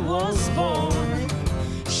I was born.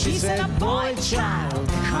 She said, boy, child,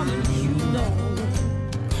 coming, you know.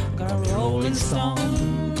 Got a Rolling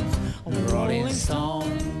Stone, Rolling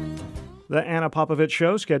Stone. The Anna Popovich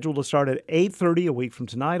Show, scheduled to start at 8:30 a week from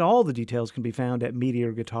tonight. All the details can be found at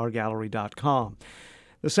MeteorGuitarGallery.com.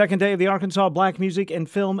 The second day of the Arkansas Black Music and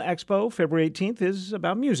Film Expo, February 18th, is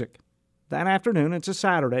about music. That afternoon, it's a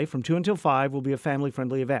Saturday, from 2 until 5, will be a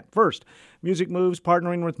family-friendly event. First, Music Moves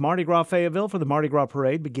partnering with Mardi Gras Fayetteville for the Mardi Gras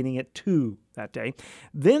Parade beginning at 2 that day.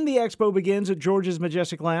 Then the expo begins at George's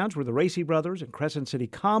Majestic Lounge, where the Racy Brothers and Crescent City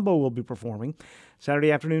Combo will be performing.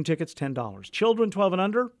 Saturday afternoon tickets, $10. Children 12 and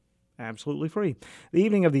under, absolutely free. The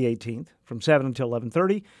evening of the 18th, from 7 until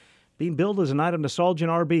 11:30, being billed as a night of nostalgia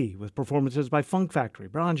and R&B with performances by Funk Factory,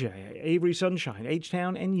 Branche, Avery Sunshine,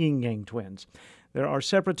 H-Town, and Yin Yang Twins. There are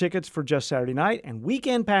separate tickets for just Saturday night and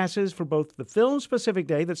weekend passes for both the film-specific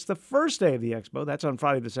day, that's the first day of the expo, that's on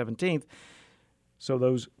Friday the 17th. So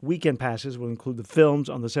those weekend passes will include the films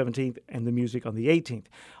on the 17th and the music on the 18th.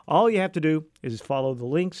 All you have to do is follow the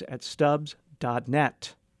links at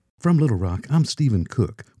stubbs.net. From Little Rock, I'm Stephen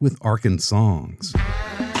Cook with Arkan Songs.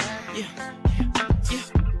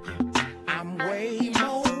 I'm way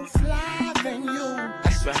more fly than you.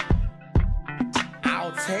 That's right.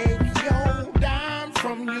 I'll take your dime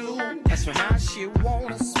from you. That's right. Now she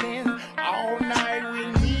wanna spend all night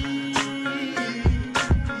with me.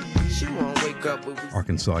 She wanna wake up with me.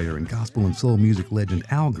 Arkansawyer and gospel and soul music legend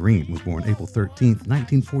Al Green was born April 13th,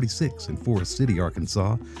 1946 in Forest City,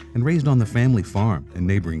 Arkansas, and raised on the family farm in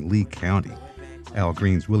neighboring Lee County. Al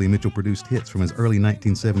Green's Willie Mitchell-produced hits from his early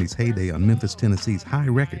 1970s heyday on Memphis, Tennessee's High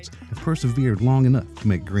Records have persevered long enough to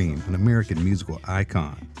make Green an American musical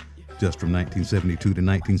icon. Just from 1972 to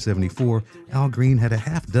 1974, Al Green had a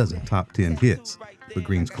half dozen top 10 hits. But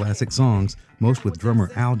Green's classic songs, most with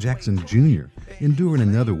drummer Al Jackson Jr., endure in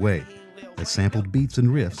another way, as sampled beats and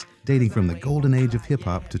riffs dating from the golden age of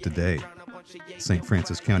hip-hop to today. St.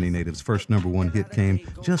 Francis County native's first #1 hit came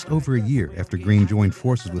just over a year after Green joined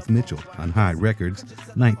forces with Mitchell on High Records,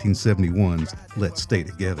 1971's Let's Stay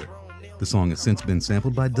Together. The song has since been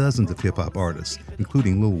sampled by dozens of hip-hop artists,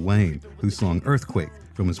 including Lil Wayne, whose song Earthquake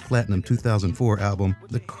from his platinum 2004 album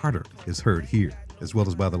The Carter is heard here, as well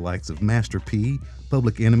as by the likes of Master P,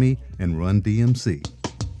 Public Enemy, and Run DMC.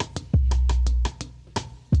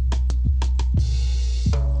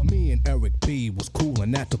 Me and Eric B was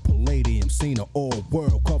coolin' at the Palladium, seen an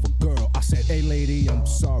all-world cover girl. I said, hey lady, I'm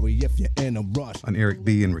sorry if you're in a rush. On Eric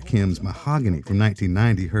B. and Rakim's Mahogany from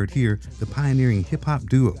 1990, heard here, the pioneering hip-hop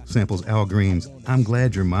duo samples Al Green's I'm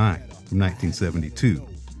Glad You're Mine from 1972.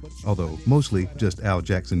 Although mostly just Al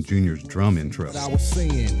Jackson Jr.'s drum intro. I was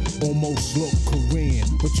saying, almost looked Korean,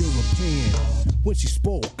 but European. When she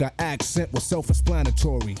spoke, her accent was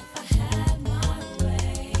self-explanatory.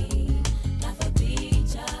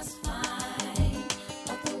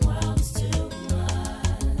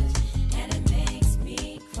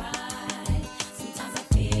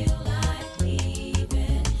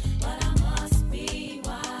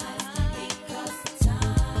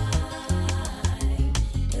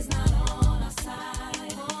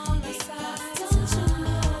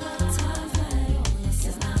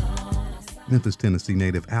 Memphis, Tennessee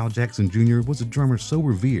native Al Jackson Jr. was a drummer so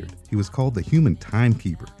revered, he was called the human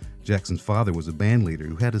timekeeper. Jackson's father was a band leader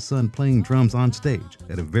who had his son playing drums on stage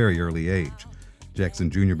at a very early age. Jackson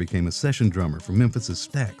Jr. became a session drummer for Memphis's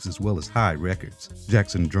Stax as well as High Records.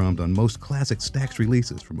 Jackson drummed on most classic Stax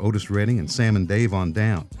releases from Otis Redding and Sam and Dave on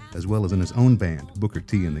down, as well as in his own band, Booker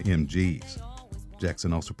T and the MGs.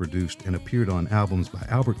 Jackson also produced and appeared on albums by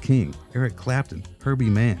Albert King, Eric Clapton, Herbie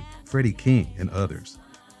Mann, Freddie King, and others.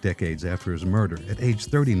 Decades after his murder at age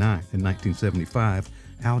 39 in 1975,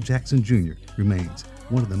 Al Jackson Jr. remains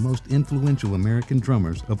one of the most influential American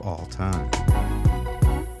drummers of all time.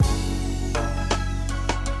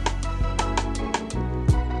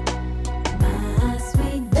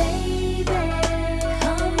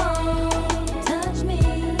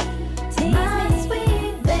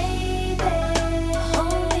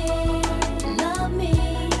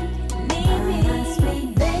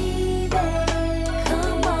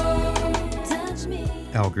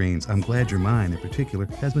 Al Green's I'm Glad You're Mine in particular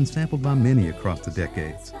has been sampled by many across the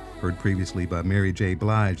decades. Heard previously by Mary J.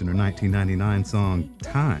 Blige in her 1999 song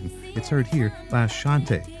Time, it's heard here by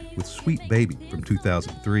Ashanti with Sweet Baby from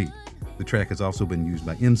 2003. The track has also been used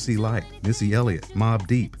by MC Lyte, Missy Elliott, Mobb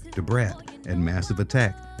Deep, Da Brat, and Massive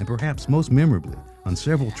Attack, and perhaps most memorably on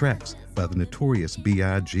several tracks by the notorious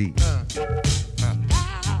B.I.G.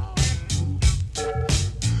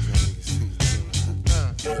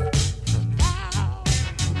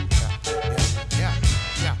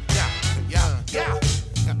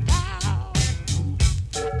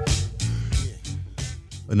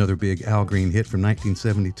 Another big Al Green hit from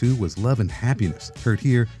 1972 was Love and Happiness. Heard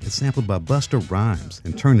here, it's sampled by Busta Rhymes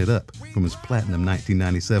and Turn It Up from his platinum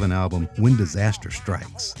 1997 album When Disaster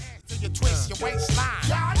Strikes. You twist your waistline.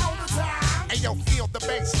 Y'all know the time. And yo, feel the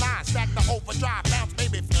bass line. Stack the overdrive bounce,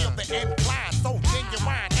 baby, feel the incline. So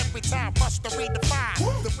genuine every time, Busta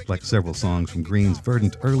redefine. Like several songs from Green's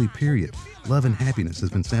verdant early period, Love and Happiness has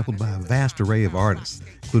been sampled by a vast array of artists,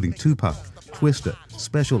 including Tupac, Twista,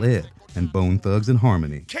 Special Ed, and Bone Thugs and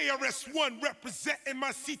Harmony. KRS-One representing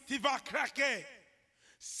my city va craquer.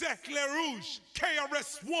 Cercle Rouge,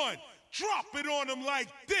 KRS-One, drop it on them like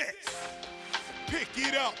this. Pick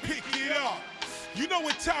it up, pick it up. You know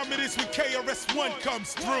what time it is when KRS-One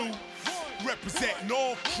comes through. Representing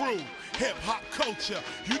all crew, hip-hop culture,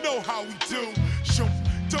 you know how we do. Shum,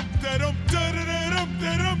 dum da dum da da da dum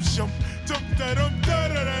da dum shum, dum da dum da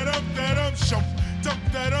da da dum da dum shum, dum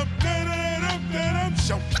da dum da da da dum da dum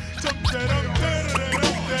shum, dum da dum da da da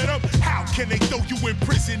dum da dum. How can they throw you in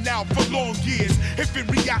prison now for long years if in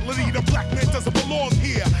reality the black man doesn't belong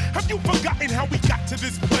here? Have you forgotten how we got to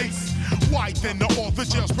this place? Why then are all the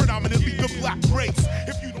jails predominantly the black race?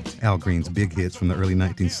 If you don't... Al Green's big hits from the early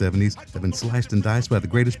 1970s have been sliced and diced by the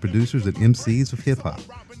greatest producers and MCs of hip-hop,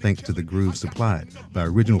 thanks to the groove supplied by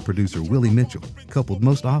original producer Willie Mitchell, coupled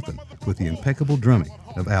most often with the impeccable drumming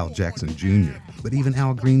of Al Jackson Jr. But even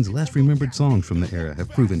Al Green's less remembered songs from the era have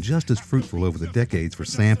proven just as fruitful over the decades for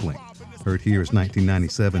sampling. Heard here is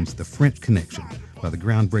 1997's The French Connection by the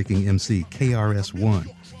groundbreaking MC KRS-One,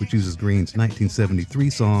 which uses Green's 1973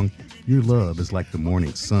 song, Your Love is Like the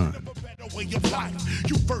Morning Sun.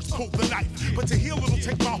 You first pull the knife, but to heal it'll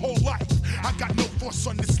take my whole life. I got no force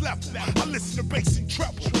on this level. I listen to bass and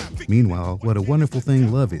treble. Meanwhile, What a Wonderful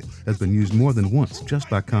Thing Love Is has been used more than once just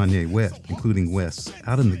by Kanye West, including West's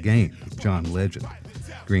Out in the Game with John Legend.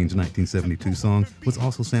 Green's 1972 song was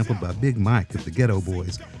also sampled by Big Mike of the Ghetto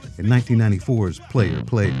Boys in 1994's Player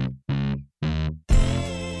Player.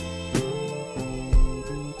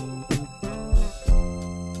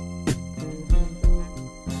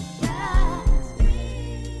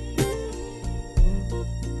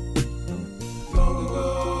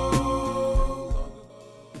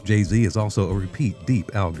 Jay-Z is also a repeat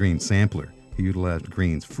deep Al Green sampler. He utilized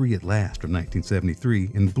Green's Free at Last from 1973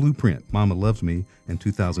 and Blueprint, Mama Loves Me in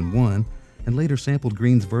 2001, and later sampled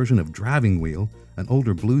Green's version of Driving Wheel, an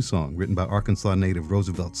older blues song written by Arkansas native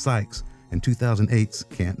Roosevelt Sykes, and 2008's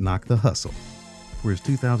Can't Knock the Hustle. For his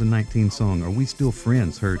 2019 song Are We Still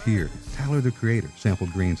Friends, heard here, Tyler the Creator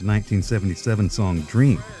sampled Green's 1977 song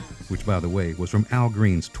Dream, which, by the way, was from Al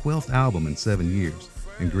Green's 12th album in 7 years,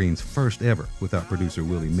 and Green's first ever without producer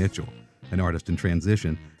Willie Mitchell. An artist in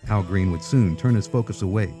transition, Al Green would soon turn his focus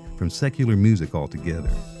away from secular music altogether.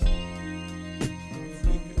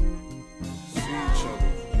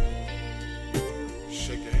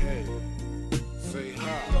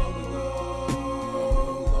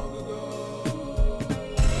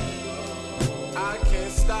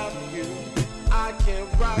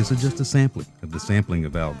 This is just a sampling of the sampling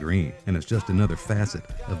of Al Green, and it's just another facet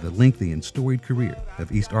of the lengthy and storied career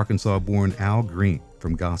of East Arkansas-born Al Green,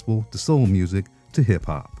 from gospel to soul music to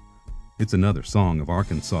hip-hop. It's another song of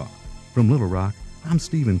Arkansas. From Little Rock, I'm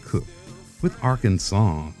Stephen Cook with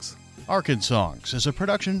Arkansongs. Arkansongs is a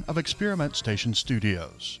production of Experiment Station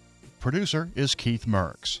Studios. Producer is Keith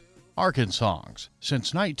Merckx. Arkansongs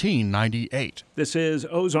since 1998. This is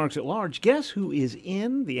Ozarks at Large. Guess who is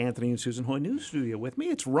in the Anthony and Susan Hoy News Studio with me?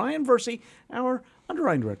 It's Ryan Versey, our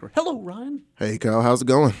underwriting director. Hello, Ryan. Hey, Kyle. How's it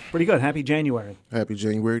going? Pretty good. Happy January. Happy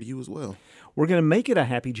January to you as well. We're going to make it a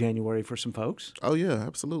happy January for some folks. Oh, yeah,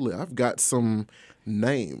 absolutely. I've got some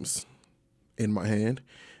names in my hand.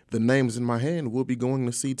 The names in my hand will be going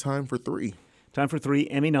to see Time for Three. Time for Three,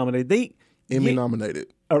 Emmy nominated. Emmy nominated.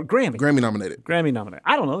 Or Grammy. Grammy nominated. Grammy nominated.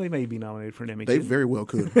 I don't know. They may be nominated for an Emmy. They too. very well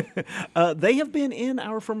could. They have been in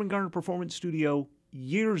our Furman Garner Performance Studio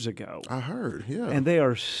years ago. I heard, yeah. And they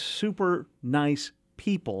are super nice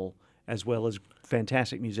people as well as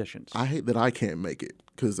fantastic musicians. I hate that I can't make it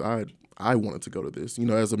because I wanted to go to this. You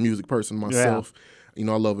know, as a music person myself, you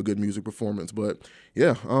know, I love a good music performance. But,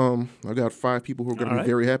 yeah, I got 5 people who are going to be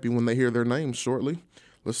very happy when they hear their names shortly.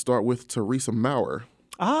 Let's start with Teresa Maurer.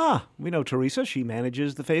 Ah, we know Teresa. She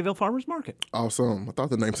manages the Fayetteville Farmers Market. Awesome. I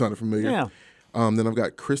thought the name sounded familiar. Yeah. Then I've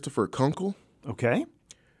got Christopher Kunkel. Okay.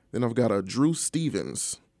 Then I've got Drew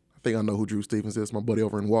Stevens. I think I know who Drew Stevens is, my buddy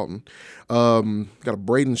over in Walton. Got a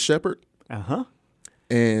Braden Shepard. Uh-huh.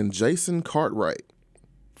 And Jason Cartwright.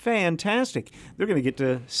 Fantastic. They're going to get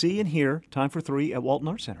to see and hear Time for Three at Walton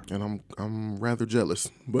Art Center. And I'm rather jealous,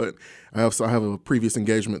 but I have a previous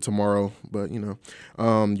engagement tomorrow. But,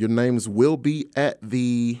 your names will be at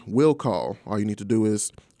the will call. All you need to do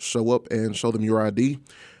is show up and show them your ID.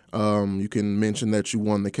 You can mention that you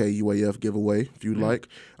won the KUAF giveaway if you'd like.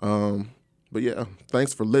 But, yeah,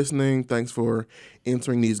 thanks for listening. Thanks for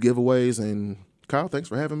entering these giveaways. And Kyle, thanks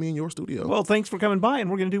for having me in your studio. Well, thanks for coming by,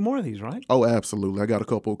 and we're going to do more of these, right? Oh, absolutely. I got a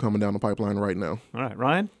couple coming down the pipeline right now. All right,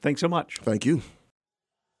 Ryan, thanks so much. Thank you.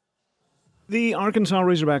 The Arkansas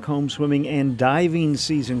Razorback home swimming and diving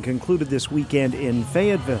season concluded this weekend in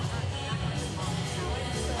Fayetteville.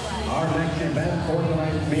 Our next event for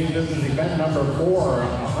tonight's meet, this is event number 4,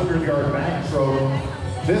 a 100-yard backstroke.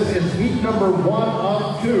 This is heat number 1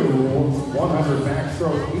 of 2, 100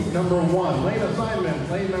 backstroke, heat number 1. Lane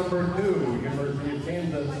assignment, lane number 2, University of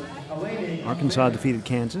Kansas. Arkansas defeated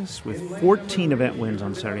Kansas with 14 event wins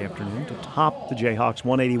on Saturday afternoon to top the Jayhawks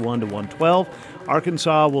 181-112.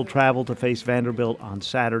 Arkansas will travel to face Vanderbilt on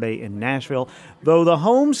Saturday in Nashville. Though the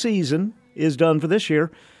home season is done for this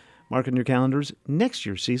year, mark in your calendars next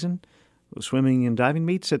year's season. Those swimming and diving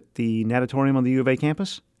meets at the natatorium on the U of A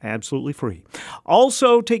campus, absolutely free.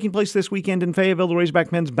 Also taking place this weekend in Fayetteville, the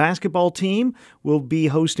Razorback men's basketball team will be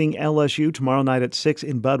hosting LSU tomorrow night at 6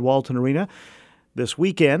 in Bud Walton Arena. This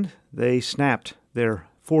weekend, they snapped their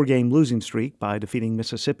 4-game losing streak by defeating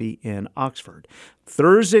Mississippi in Oxford.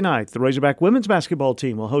 Thursday night, the Razorback women's basketball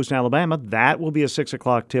team will host Alabama. That will be a 6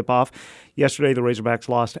 o'clock tip-off. Yesterday, the Razorbacks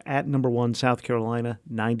lost at number 1 South Carolina,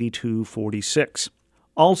 92-46.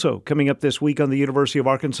 Also, coming up this week on the University of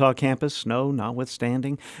Arkansas campus, snow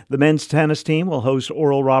notwithstanding, the men's tennis team will host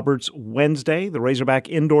Oral Roberts Wednesday. The Razorback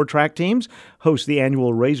indoor track teams host the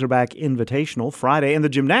annual Razorback Invitational Friday, and the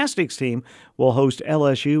gymnastics team will host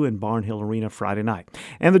LSU in Barnhill Arena Friday night.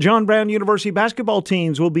 And the John Brown University basketball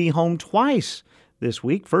teams will be home twice this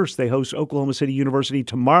week. First, they host Oklahoma City University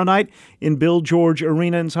tomorrow night in Bill George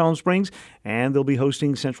Arena in Salem Springs, and they'll be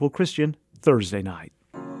hosting Central Christian Thursday night.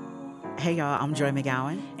 Hey y'all, I'm Joy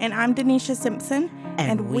McGowan. And I'm Denisha Simpson.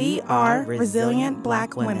 And we are Resilient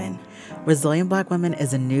Black Women. Resilient Black Women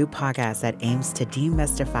is a new podcast that aims to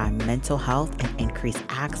demystify mental health and increase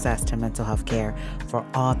access to mental health care for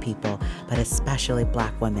all people, but especially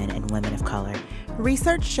Black women and women of color.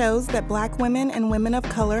 Research shows that Black women and women of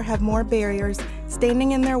color have more barriers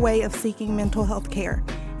standing in their way of seeking mental health care,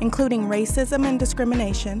 including racism and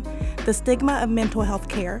discrimination, the stigma of mental health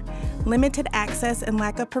care, limited access and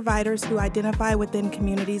lack of providers who identify within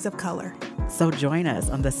communities of color. So join us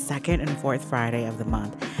on the second and fourth Friday of the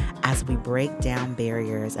month as we break down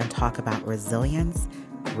barriers and talk about resilience,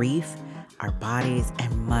 grief, our bodies,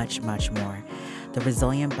 and much, much more. The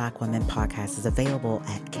Resilient Black Women podcast is available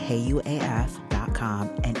at KUAF.com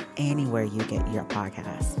and anywhere you get your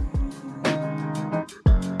podcasts.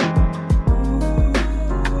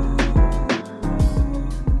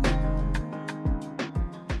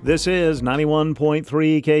 This is 91.3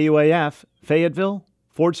 KUAF, Fayetteville,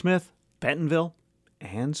 Fort Smith, Bentonville,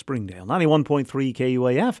 and Springdale. 91.3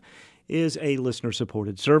 KUAF is a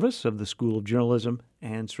listener-supported service of the School of Journalism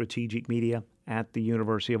and Strategic Media at the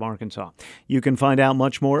University of Arkansas. You can find out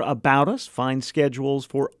much more about us, find schedules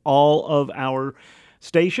for all of our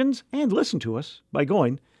stations, and listen to us by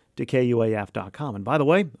going to KUAF.com. And by the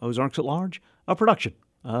way, Ozarks at Large, a production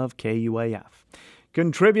of KUAF.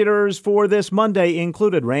 Contributors for this Monday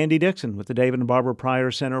included Randy Dixon with the David and Barbara Pryor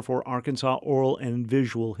Center for Arkansas Oral and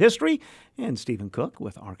Visual History, and Stephen Cook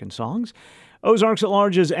with Arkansongs. Ozarks at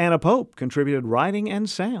Large's Anna Pope contributed writing and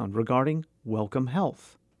sound regarding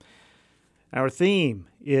WelcomeHealth. Our theme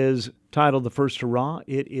is titled The First Hurrah.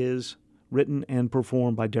 It is written and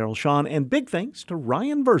performed by Daryl Shawn. And big thanks to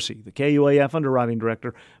Ryan Versey, the KUAF underwriting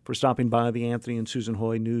director, for stopping by the Anthony and Susan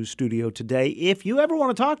Hoy News Studio today. If you ever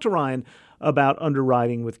want to talk to Ryan about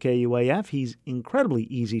underwriting with KUAF, he's incredibly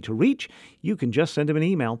easy to reach. You can just send him an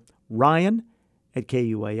email,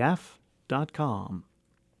 ryan@kuaf.com.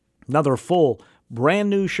 Another full, brand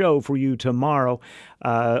new show for you tomorrow.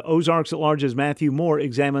 Ozarks at Large's Matthew Moore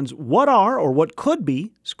examines what are or what could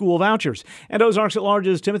be school vouchers. And Ozarks at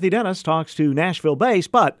Large's Timothy Dennis talks to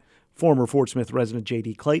Nashville-based, but former Fort Smith resident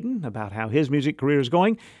J.D. Clayton about how his music career is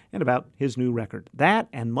going and about his new record. That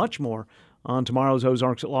and much more on tomorrow's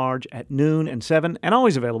Ozarks at Large at noon and 7, and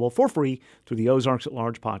always available for free through the Ozarks at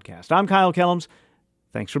Large podcast. I'm Kyle Kellums.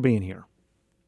 Thanks for being here.